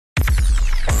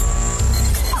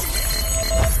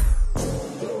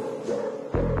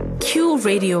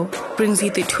Radio brings you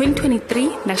the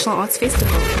 2023 National Arts Festival.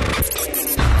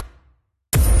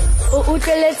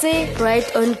 Utleletse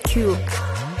right on cue.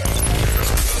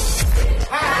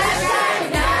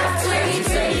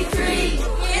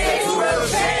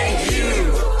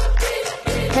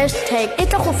 Hashtag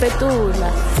ita go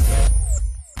fetola.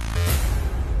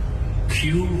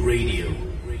 Q Radio.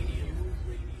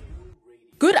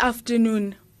 Good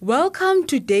afternoon. Welcome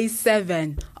to day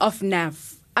 7 of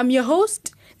NAF. I'm your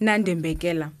host,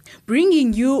 Nandembekela,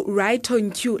 bringing you right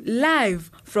on cue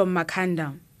live from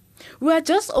Makhanda. We are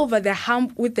just over the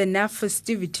hump with the NAF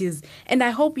festivities, and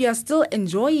I hope you are still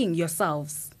enjoying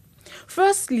yourselves.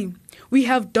 Firstly, we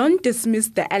have Don't Dismiss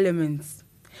the Elements.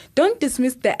 Don't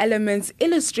Dismiss the Elements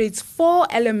illustrates 4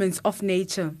 elements of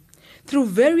nature through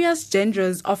various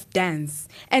genres of dance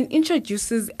and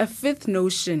introduces a 5th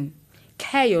notion,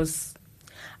 chaos.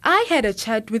 I had a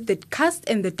chat with the cast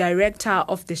and the director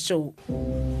of the show.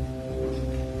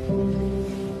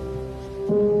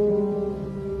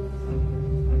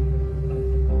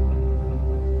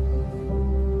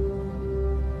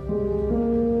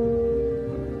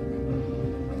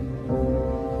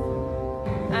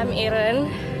 I'm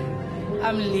Erin.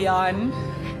 I'm Leon.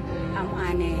 I'm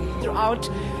Anne. Throughout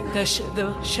the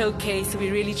showcase, we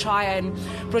really try and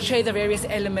portray the various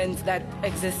elements that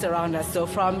exist around us. So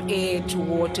from air to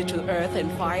water to earth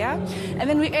and fire. And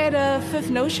then we add a 5th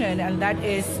notion, and that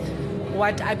is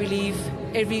what I believe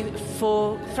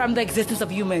from the existence of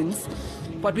humans,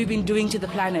 what we've been doing to the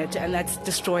planet, and that's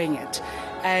destroying it.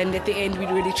 And at the end, we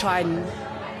really try and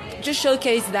just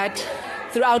showcase that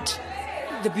throughout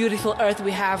the beautiful earth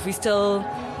we have, we still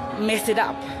mess it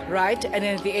up, right? And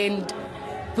then at the end,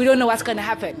 we don't know what's going to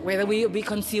happen, whether we be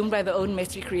consumed by the own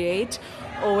mess we create,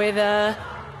 or whether,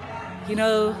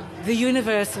 the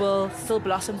universe will still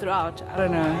blossom throughout. I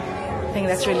don't know. I think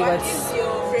that's really what's... What is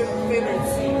your favorite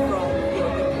scene from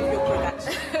your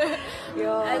production?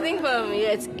 I think for me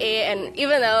it's air, and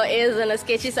even though air is on a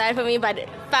sketchy side for me, but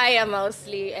fire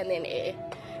mostly, and then air.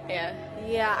 Yeah.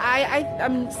 Yeah,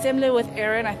 I'm similar with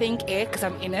Erin. I think air because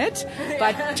I'm in it.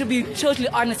 But to be totally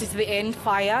honest, it's the end,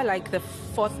 fire, like the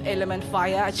 4th element,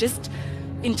 fire. It's just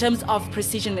in terms of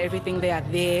precision, everything they are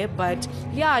there. But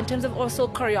yeah, in terms of also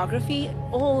choreography,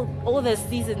 all the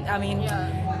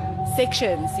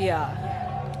sections, yeah.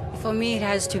 For me, it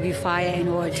has to be fire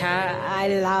and water. I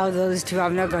love those two.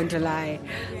 I'm not going to lie.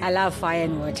 I love fire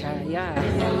and water. Yeah.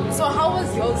 So how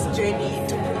was your journey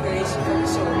into preparation for the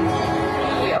show?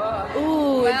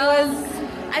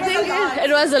 I think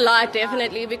it was a lot,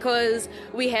 definitely, because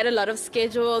we had a lot of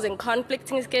schedules and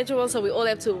conflicting schedules, so we all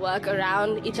have to work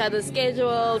around each other's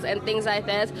schedules and things like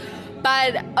that.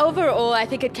 But overall, I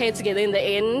think it came together in the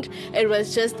end. It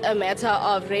was just a matter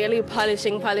of really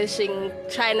polishing,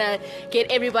 trying to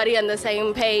get everybody on the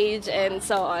same page and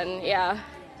so on, yeah.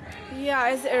 Yeah,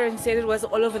 as Erin said, it was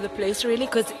all over the place, really,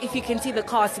 because if you can see the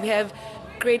cast, we have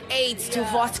grade 8s to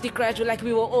varsity graduate, like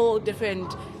we were all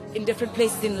in different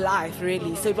places in life,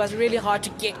 really. So it was really hard to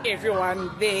get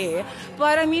everyone there.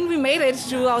 But we made it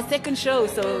to our 2nd show,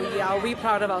 so yeah, we're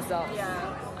proud of ourselves.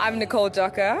 Yeah. I'm Nicole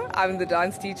Jocker. I'm the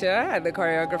dance teacher and the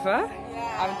choreographer.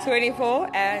 Yeah. I'm 24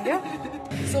 and yeah.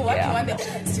 So what do you want the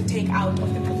kids to take out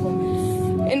of the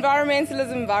performance?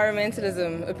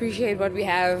 Environmentalism. Appreciate what we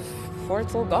have before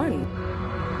it's all gone.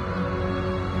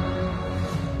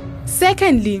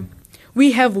 Secondly,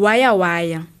 we have Waya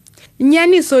Waya.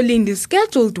 Nyani Solindi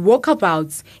scheduled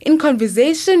walkabouts in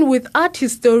conversation with art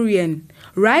historian,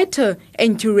 writer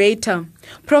and curator,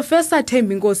 Professor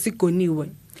Thembinkosi Goniwe.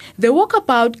 The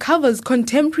walkabout covers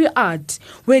contemporary art,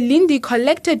 where Lindy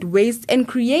collected waste and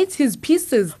creates his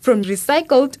pieces from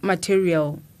recycled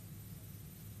material.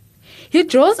 He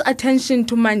draws attention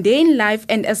to mundane life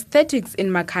and aesthetics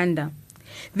in Makhanda.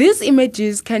 These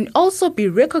images can also be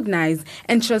recognized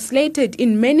and translated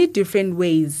in many different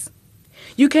ways.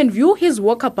 You can view his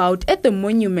walkabout at the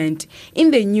monument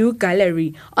in the new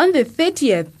gallery on the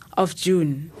 30th of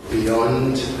June.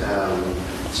 Beyond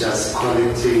just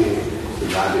collecting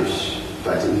rubbish,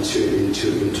 but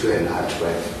into an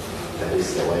artwork that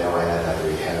is the Waya Waya that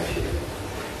we have here.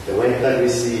 The work that we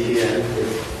see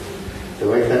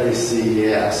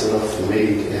here are sort of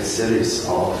made a series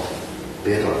of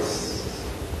battles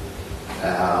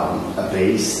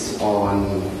based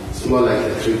on, it's more like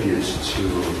a tribute to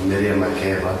Miriam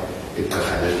Makeba,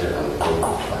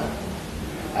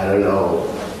 I don't know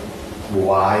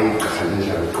why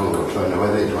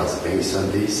whether it was based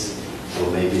on this or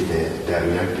maybe they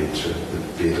reacted to the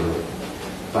battle.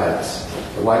 But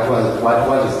what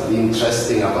was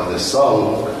interesting about the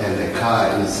song and the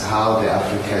car is how the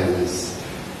Africans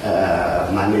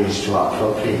managed to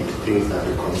appropriate things that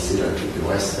we consider to be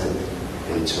Western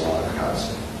into our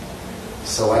culture.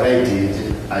 So what I did,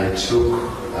 I took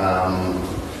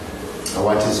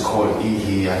what is called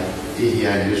ihia.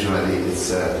 Ihia usually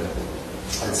it's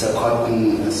a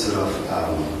cotton sort of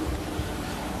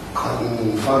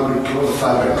cotton fabric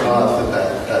cloth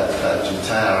that you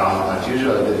tie around. But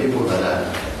usually the people that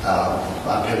are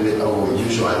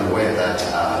usually wear that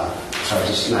are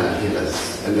traditional healers,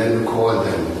 and then we call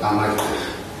them amaku.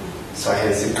 So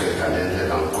as you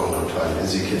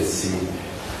can see.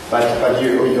 But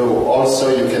you also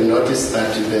you can notice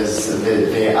that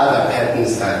there are other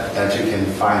patterns that you can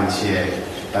find here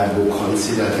that we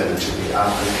consider them to be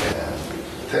African.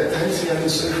 Thanks, Ian.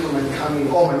 Sorry for my coming.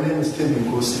 My name is Tim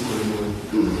Ngosi.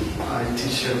 I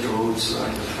teach at Rhodes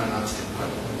at the Fine Arts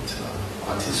Department,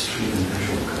 Art History and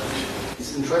Visual Culture.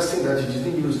 It's interesting that you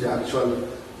didn't use the actual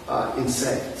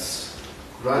insects.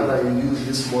 Rather, you use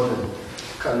this modern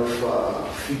kind of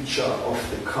feature of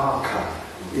the car.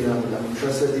 I'm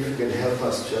interested if you can help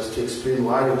us just to explain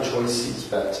why your choice is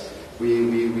that we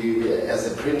as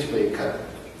a printmaker,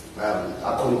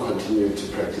 are going to continue to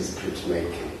practice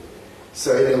printmaking.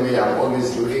 So in a way, I'm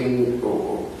always looking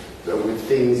with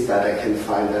things that I can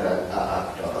find that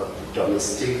are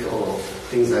domestic or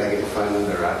things that I can find on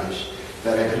the rubbish.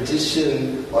 The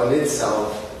repetition on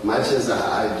itself, much as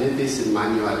I did this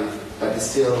manually, but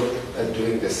still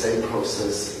doing the same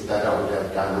process that I would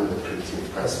have done on the printing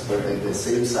press, but they're the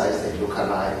same size, they look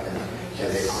alike,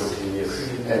 and they continue.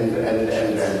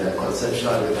 And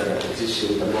conceptually, the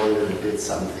repetition, the more you repeat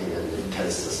something, and it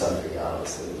turns to something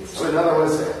else. So in other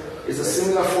words, it's a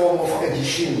similar form of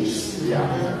additions.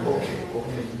 Yeah. Okay.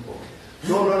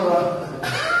 No.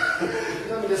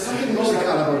 There's something musical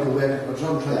about the work, but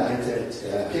I'm trying to get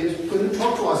at. Can you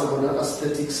talk to us about that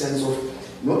aesthetic sense of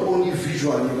not only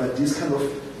visually, but this kind of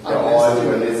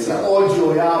audio, it's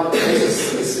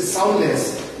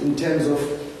soundless in terms of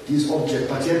this object,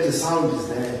 but yet the sound is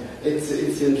there.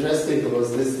 It's interesting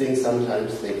because these things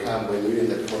sometimes they come when you're in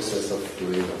the process of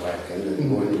doing the work, and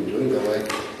then when you're doing the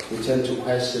work, you tend to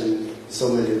question so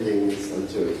many things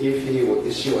until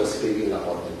if she was speaking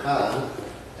about the car,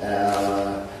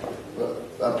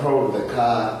 probably the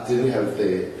car didn't have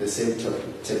the same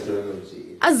technology.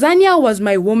 Azania Was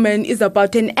My Woman is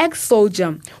about an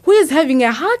ex-soldier who is having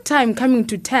a hard time coming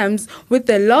to terms with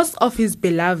the loss of his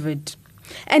beloved.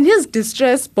 And his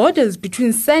distress borders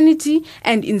between sanity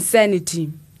and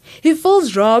insanity. He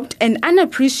feels robbed and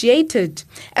unappreciated,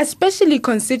 especially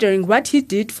considering what he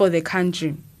did for the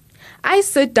country. I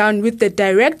sit down with the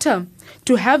director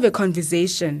to have a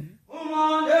conversation.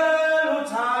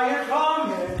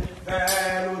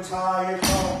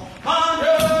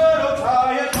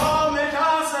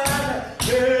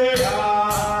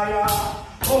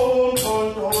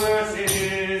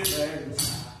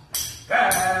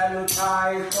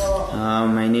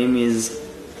 My name is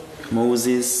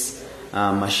Moses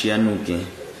Mashianuke.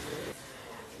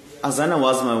 Azana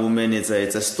Was My Woman. It's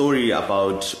a story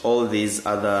about all these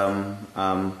other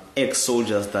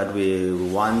ex-soldiers that were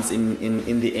once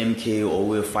in the MK or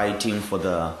were fighting for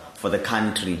the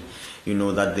country. You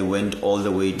know, that they went all the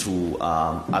way to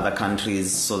other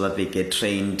countries so that they get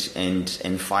trained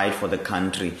and fight for the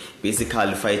country,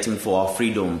 basically fighting for our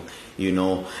freedom, you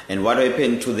know. And what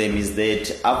happened to them is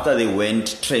that after they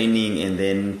went training and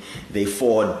then they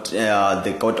fought,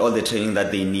 they got all the training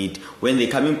that they need. When they're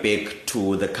coming back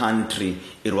to the country,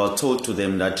 it was told to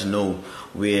them that no,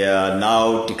 we are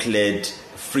now declared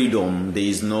freedom, there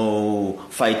is no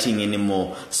fighting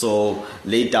anymore. So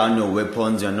lay down your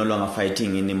weapons, you are no longer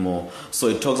fighting anymore. So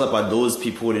it talks about those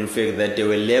people, in fact, that they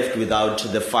were left without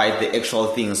the fight, the actual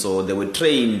thing. So they were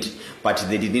trained, but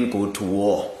they didn't go to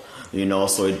war. You know,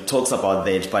 so it talks about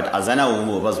that. But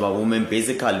Azana Was My Woman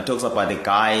basically talks about a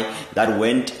guy that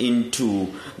went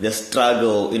into the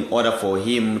struggle in order for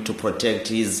him to protect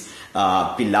his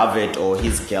beloved or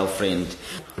his girlfriend.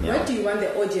 Yeah. What do you want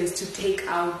the audience to take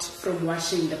out from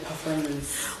watching the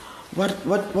performance?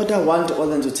 What I want all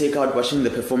them to take out watching the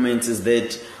performance is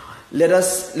that let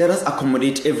us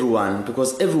accommodate everyone,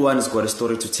 because everyone has got a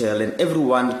story to tell and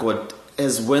everyone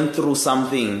has went through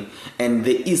something and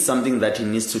there is something that he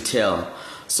needs to tell.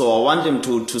 So I want them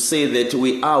to say that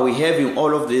we having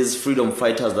all of these freedom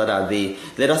fighters that are there.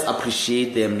 Let us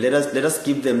appreciate them. Let us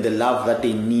give them the love that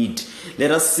they need.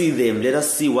 Let us see them. Let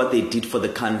us see what they did for the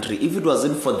country. If it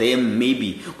wasn't for them,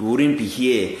 maybe we wouldn't be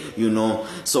here, you know.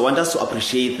 So I want us to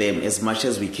appreciate them as much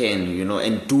as we can, you know,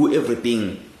 and do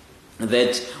everything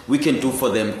that we can do for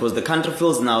them, because the country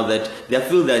feels now that they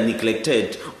feel they're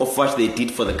neglected of what they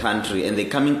did for the country, and they're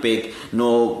coming back,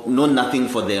 no nothing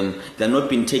for them. They're not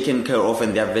being taken care of,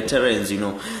 and they're veterans,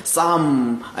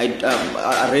 Some,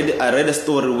 I read a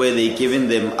story where they're giving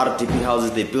them RTP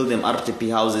houses, they build them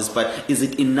RTP houses, but is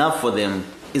it enough for them?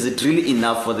 Is it really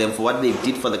enough for them, for what they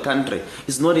did for the country?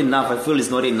 It's not enough. I feel it's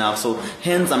not enough. So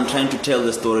hence I'm trying to tell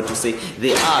the story to say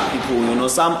there are people,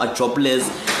 some are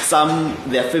jobless, some,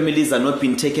 their families are not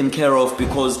being taken care of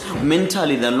because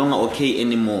mentally they're no longer okay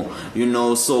anymore,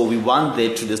 So we want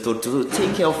that to the story, to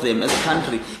take care of them as a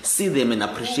country, see them and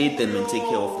appreciate them and take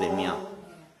care of them,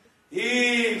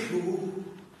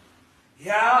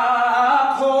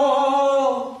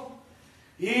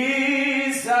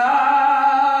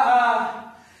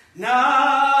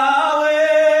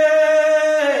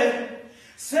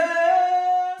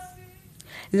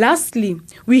 Lastly,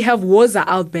 we have Woza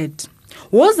Albert.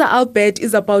 Woza Albert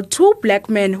is about two black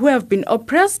men who have been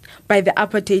oppressed by the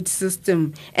apartheid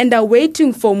system and are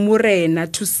waiting for Murena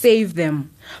to save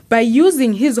them by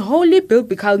using his holy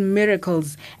biblical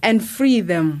miracles and free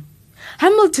them.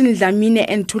 Hamilton Dlamini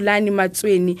and Thulani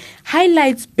Matsweni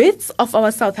highlights bits of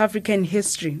our South African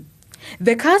history.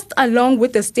 The cast, along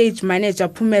with the stage manager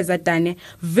Phumeza Dane,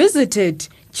 visited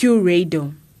Q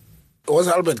Radio.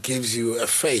 Woza Albert gives you a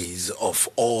phase of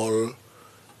all,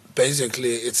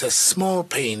 basically it's a small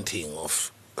painting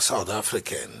of South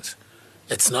Africans.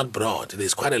 It's not broad.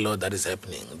 There's quite a lot that is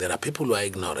happening. There are people who are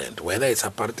ignorant. Whether it's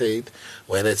apartheid,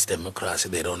 whether it's democracy,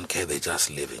 they don't care, they're just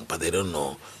living, but they don't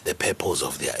know the purpose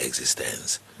of their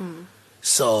existence.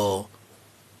 So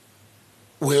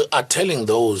we are telling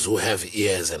those who have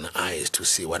ears and eyes to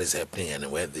see what is happening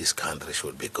and where this country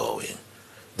should be going.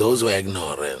 Those who are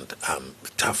ignorant,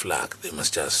 tough luck, they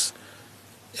must just,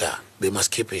 they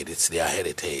must keep it. It's their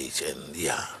heritage, and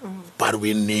But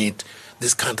we need,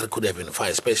 this country could have been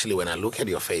fine, especially when I look at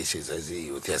your faces as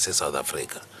you say South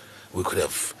Africa. We could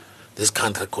have, this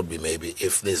country could be maybe,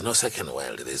 if there's no second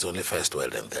world, there's only first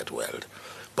world and third world.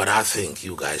 But I think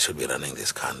you guys should be running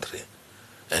this country.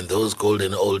 And those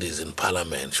golden oldies in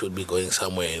parliament should be going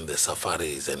somewhere in the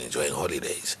safaris and enjoying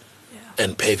holidays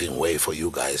and paving way for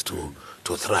you guys to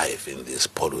thrive in this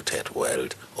polluted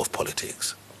world of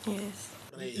politics. Yes.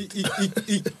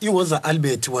 Woza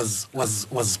Albert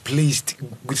was placed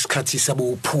with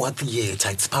sabo poor theater.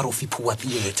 It's part of the poor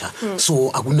theater.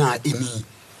 So aguna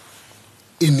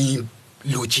any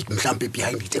logic mhlambe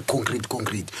behind it, a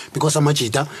concrete. Because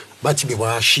amajita bathi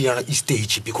bewashare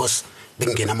istage because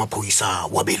bengena amaphoyisa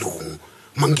wabelungu.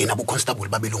 Mangena bu constable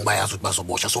babelungu bayazi ukuthi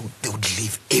bazobosha, so they would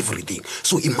leave everything.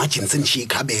 So imagine senshi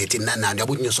ikhabethe nanani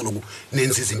yabuthi ngesoloku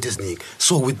nenza izinto eziningi.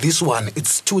 So with this one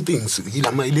it's two things,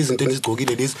 yilama izinto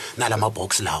enizigcokile lezi nalama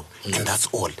box lawo, and that's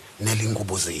all.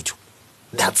 Nelingubo zethu,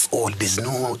 that's all. There's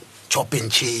no chop and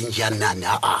change yanani.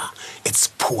 It's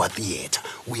poor theater.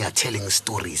 We are telling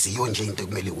stories. Yonje into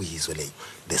kumele uyizwe leyo,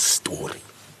 the story.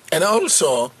 And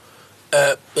also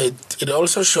it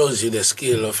also shows you the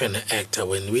skill of an actor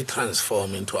when we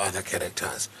transform into other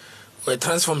characters. Where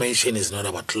transformation is not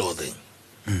about clothing.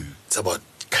 It's about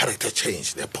character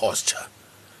change, the posture.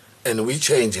 And we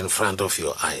change in front of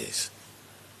your eyes.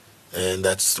 And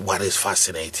that's what is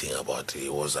fascinating about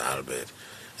Woza Albert.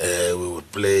 We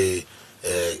would play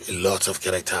lots of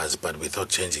characters, but without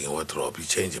changing a wardrobe. You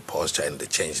change the posture and they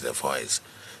change the voice.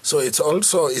 So it's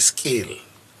also a skill.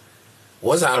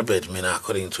 Woza Albert,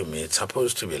 according to me, it's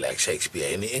supposed to be like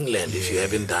Shakespeare. In England, if you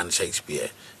haven't done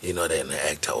Shakespeare, you're not an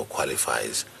actor who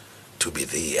qualifies to be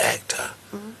the actor.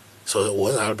 So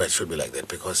Woza Albert should be like that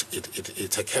because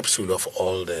it's a capsule of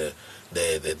all the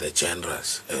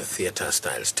genres, theater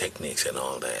styles, techniques, and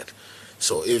all that.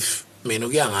 So if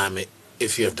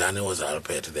you have done Woza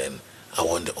Albert, then I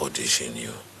want to audition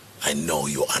you. I know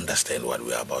you understand what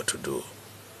we're about to do.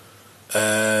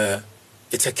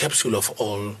 It's a capsule of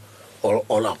all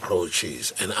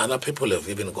approaches, and other people have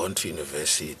even gone to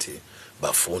university,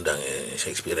 bafunda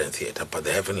Shakespearean theater, but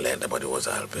they haven't learned about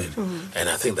Woza Albert. And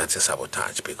I think that's a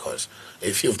sabotage, because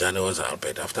if you've done Woza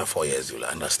Albert, after 4 years you'll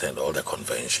understand all the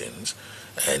conventions,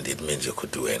 and it means you could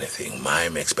do anything,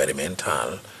 mime,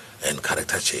 experimental, and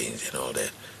character change and all that.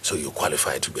 So you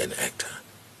qualify to be an actor.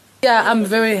 Yeah, I'm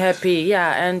very happy.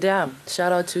 And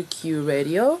shout out to Q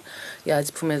Radio.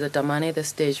 It's Phumeza Dane, the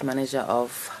stage manager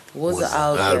of Woza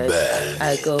Albert.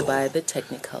 I go by the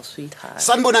technical sweetheart.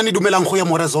 Sanibonani dumelang khoya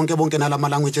mora zonke bonke nalama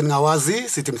language engawazi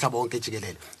sithi mhlaba wonke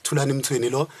jikelele. Thulani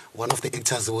Mthweni lo, one of the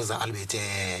actors Woza Albert.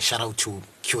 Shout out to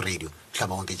Q Radio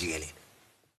mhlaba wonke jikelele.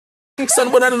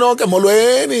 Sanibonani nonke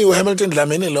molweni uHamilton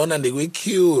Dlamini lona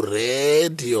ndikwi-Q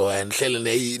Radio and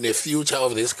hleli ne future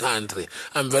of this country.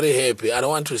 I'm very happy. I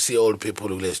don't want to see old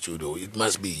people in the studio. It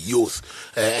must be youth.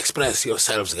 Express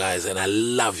yourselves, guys, and I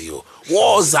love you.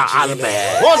 Woza Albert.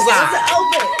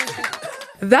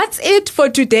 That's it for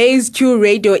today's Q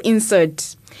Radio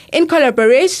Insert. In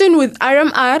collaboration with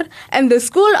RMR and the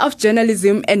School of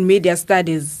Journalism and Media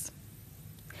Studies.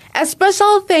 A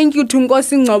special thank you to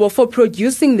Ngosi Ngcobo for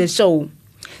producing the show.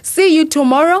 See you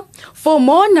tomorrow for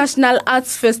more National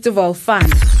Arts Festival fun.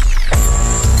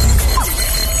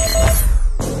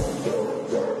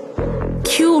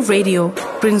 Q Radio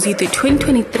brings you the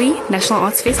 2023 National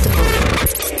Arts Festival.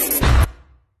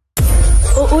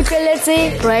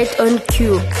 Utleletse right on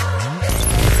Q.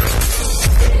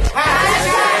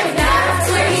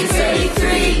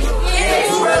 #2023.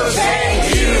 It will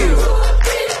change you.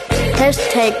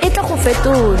 #itla go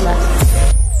fetola.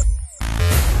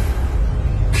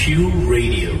 Q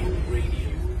Radio.